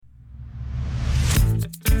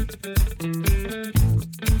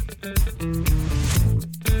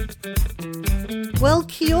Well,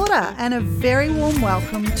 kia ora, and a very warm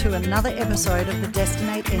welcome to another episode of the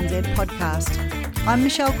Destinate NZ podcast. I'm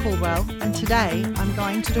Michelle Caldwell, and today I'm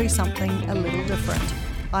going to do something a little different.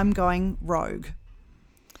 I'm going rogue.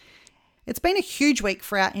 It's been a huge week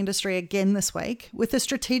for our industry again this week, with the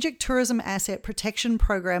Strategic Tourism Asset Protection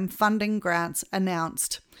Program funding grants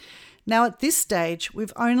announced. Now, at this stage,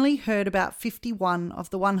 we've only heard about 51 of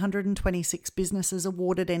the 126 businesses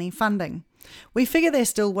awarded any funding. We figure they're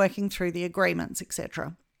still working through the agreements,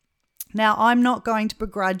 etc. Now, I'm not going to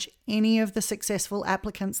begrudge any of the successful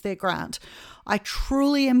applicants their grant. I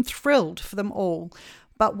truly am thrilled for them all.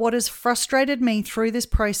 But what has frustrated me through this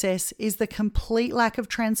process is the complete lack of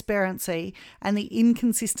transparency and the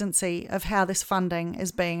inconsistency of how this funding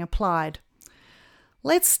is being applied.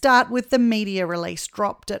 Let's start with the media release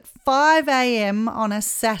dropped at 5 a.m. on a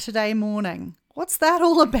Saturday morning. What's that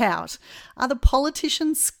all about? Are the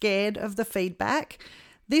politicians scared of the feedback?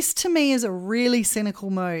 This to me is a really cynical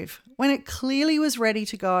move when it clearly was ready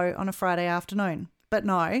to go on a Friday afternoon. But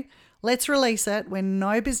no, let's release it when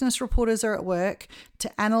no business reporters are at work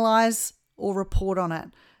to analyse or report on it,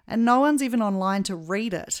 and no one's even online to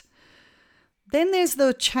read it. Then there's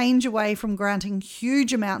the change away from granting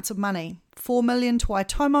huge amounts of money, 4 million to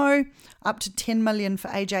Waitomo, up to 10 million for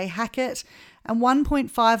AJ Hackett, and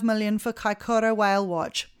 1.5 million for Kaikoura Whale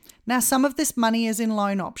Watch. Now, some of this money is in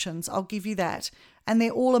loan options, I'll give you that, and they're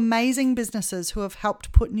all amazing businesses who have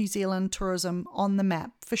helped put New Zealand tourism on the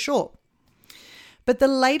map, for sure. But the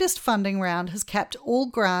latest funding round has capped all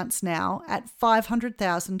grants now at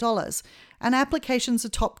 $500,000, and applications are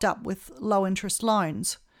topped up with low-interest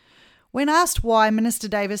loans. When asked why, Minister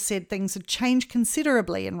Davis said things had changed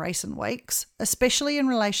considerably in recent weeks, especially in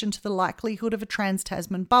relation to the likelihood of a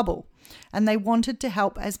Trans-Tasman bubble, and they wanted to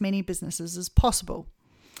help as many businesses as possible.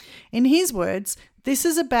 In his words, this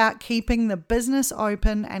is about keeping the business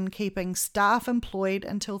open and keeping staff employed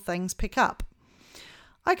until things pick up.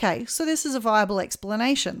 Okay, so this is a viable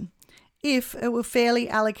explanation, if it were fairly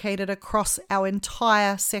allocated across our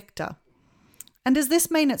entire sector. And does this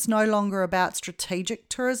mean it's no longer about strategic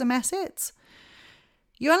tourism assets?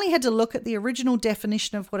 You only had to look at the original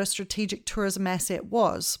definition of what a strategic tourism asset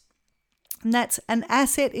was. And that's an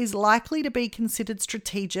asset is likely to be considered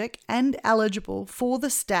strategic and eligible for the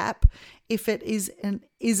STAP if it is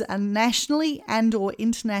a nationally and or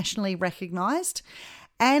internationally recognised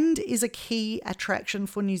and is a key attraction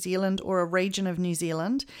for New Zealand or a region of New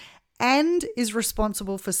Zealand, and is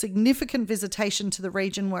responsible for significant visitation to the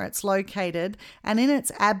region where it's located, and in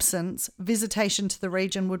its absence, visitation to the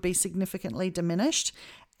region would be significantly diminished,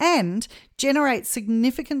 and generates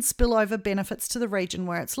significant spillover benefits to the region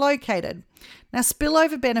where it's located. Now,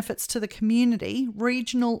 spillover benefits to the community,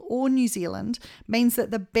 regional or New Zealand, means that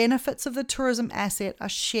the benefits of the tourism asset are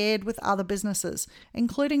shared with other businesses,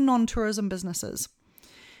 including non-tourism businesses.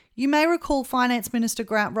 You may recall Finance Minister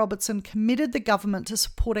Grant Robertson committed the government to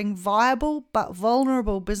supporting viable but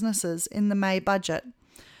vulnerable businesses in the May budget.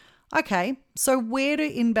 Okay, so where do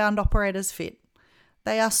inbound operators fit?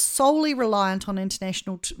 They are solely reliant on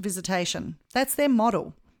international visitation. That's their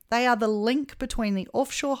model. They are the link between the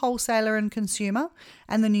offshore wholesaler and consumer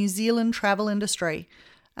and the New Zealand travel industry.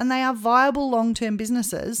 And they are viable long-term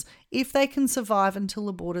businesses if they can survive until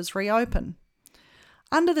the borders reopen.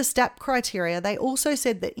 Under the STAP criteria, they also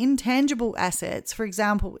said that intangible assets, for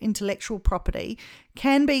example, intellectual property,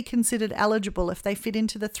 can be considered eligible if they fit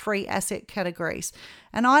into the 3 asset categories.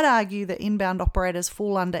 And I'd argue that inbound operators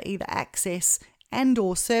fall under either access and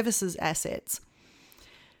or services assets.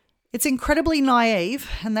 It's incredibly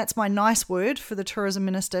naive, and that's my nice word for the tourism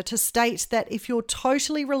minister, to state that if you're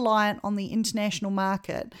totally reliant on the international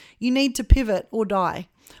market, you need to pivot or die.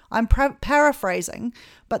 I'm paraphrasing,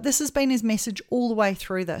 but this has been his message all the way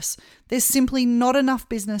through this. There's simply not enough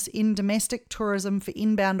business in domestic tourism for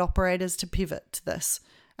inbound operators to pivot to this.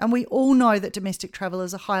 And we all know that domestic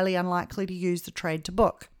travellers are highly unlikely to use the trade to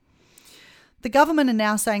book. The government are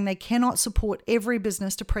now saying they cannot support every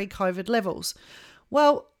business to pre-COVID levels.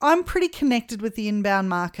 Well, I'm pretty connected with the inbound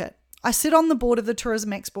market. I sit on the board of the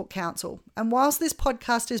Tourism Export Council, and whilst this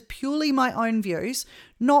podcast is purely my own views,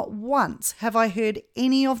 not once have I heard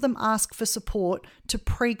any of them ask for support to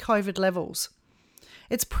pre-COVID levels.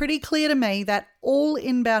 It's pretty clear to me that all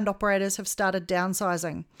inbound operators have started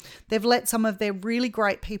downsizing. They've let some of their really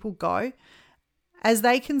great people go. As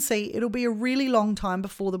they can see, it'll be a really long time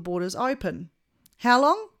before the borders open. How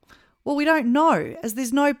long? Well, we don't know, as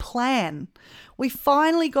there's no plan. We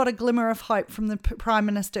finally got a glimmer of hope from the Prime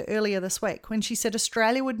Minister earlier this week when she said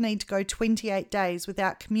Australia would need to go 28 days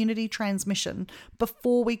without community transmission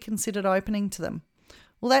before we considered opening to them.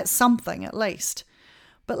 Well, that's something at least.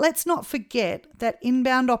 But let's not forget that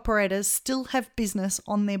inbound operators still have business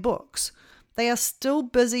on their books. They are still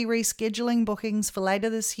busy rescheduling bookings for later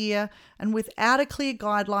this year, and without a clear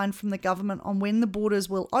guideline from the government on when the borders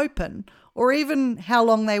will open, or even how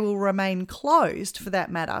long they will remain closed for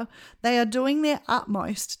that matter, they are doing their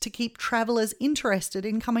utmost to keep travellers interested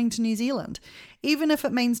in coming to New Zealand, even if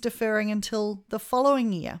it means deferring until the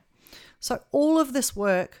following year. So all of this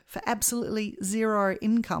work for absolutely zero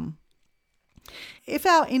income. If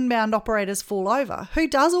our inbound operators fall over, who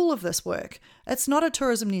does all of this work? It's not a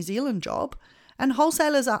Tourism New Zealand job, and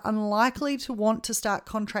wholesalers are unlikely to want to start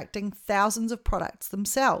contracting thousands of products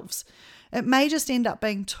themselves. It may just end up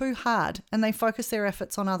being too hard and they focus their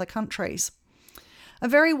efforts on other countries. A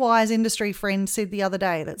very wise industry friend said the other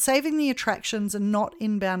day that saving the attractions and not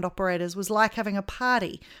inbound operators was like having a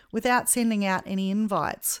party without sending out any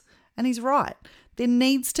invites. And he's right. There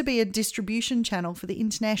needs to be a distribution channel for the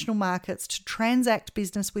international markets to transact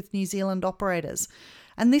business with New Zealand operators.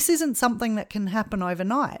 And this isn't something that can happen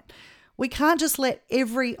overnight. We can't just let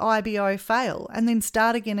every IBO fail and then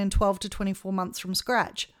start again in 12 to 24 months from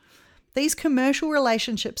scratch. These commercial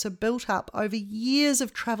relationships are built up over years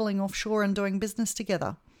of travelling offshore and doing business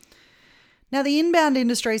together. Now, the inbound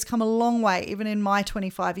industry has come a long way, even in my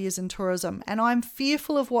 25 years in tourism, and I'm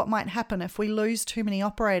fearful of what might happen if we lose too many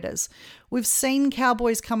operators. We've seen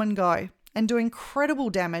cowboys come and go and do incredible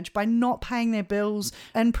damage by not paying their bills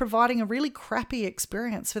and providing a really crappy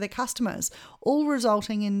experience for their customers, all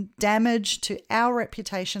resulting in damage to our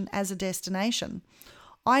reputation as a destination.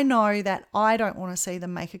 I know that I don't want to see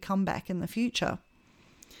them make a comeback in the future.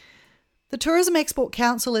 The Tourism Export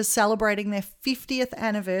Council is celebrating their 50th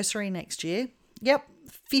anniversary next year. Yep,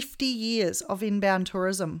 50 years of inbound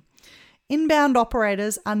tourism. Inbound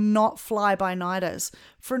operators are not fly-by-nighters.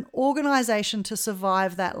 For an organisation to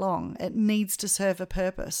survive that long, it needs to serve a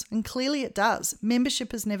purpose. And clearly it does.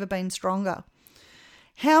 Membership has never been stronger.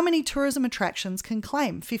 How many tourism attractions can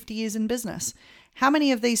claim 50 years in business? How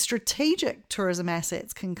many of these strategic tourism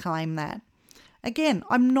assets can claim that? Again,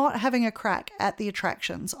 I'm not having a crack at the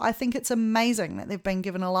attractions. I think it's amazing that they've been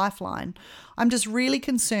given a lifeline. I'm just really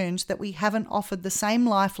concerned that we haven't offered the same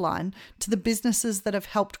lifeline to the businesses that have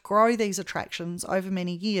helped grow these attractions over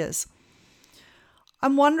many years.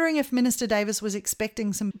 I'm wondering if Minister Davis was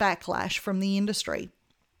expecting some backlash from the industry.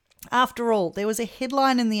 After all, there was a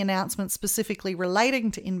headline in the announcement specifically relating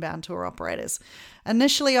to inbound tour operators.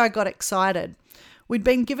 Initially, I got excited. We'd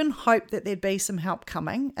been given hope that there'd be some help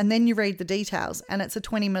coming, and then you read the details, and it's a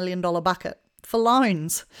 $20 million bucket for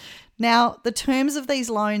loans. Now, the terms of these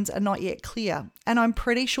loans are not yet clear, and I'm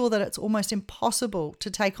pretty sure that it's almost impossible to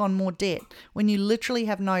take on more debt when you literally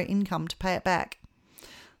have no income to pay it back.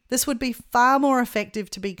 This would be far more effective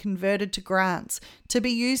to be converted to grants, to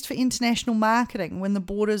be used for international marketing when the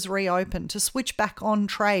borders reopen, to switch back on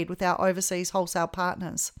trade with our overseas wholesale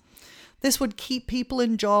partners. This would keep people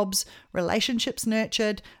in jobs, relationships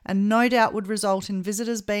nurtured, and no doubt would result in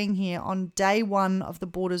visitors being here on day one of the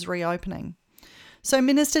borders reopening. So,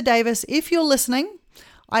 Minister Davis, if you're listening,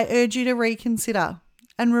 I urge you to reconsider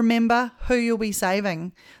and remember who you'll be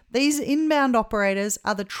saving. These inbound operators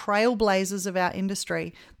are the trailblazers of our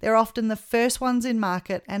industry. They're often the first ones in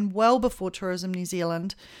market and well before Tourism New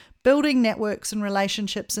Zealand, building networks and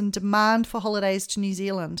relationships and demand for holidays to New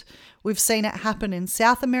Zealand. We've seen it happen in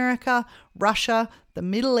South America, Russia, the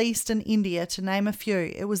Middle East and India, to name a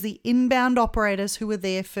few. It was the inbound operators who were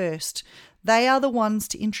there first. They are the ones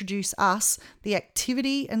to introduce us, the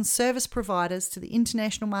activity and service providers, to the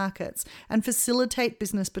international markets and facilitate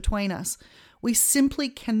business between us. We simply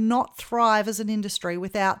cannot thrive as an industry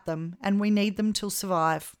without them, and we need them to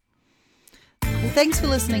survive. Well, thanks for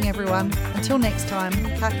listening, everyone. Until next time,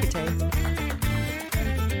 ka kite.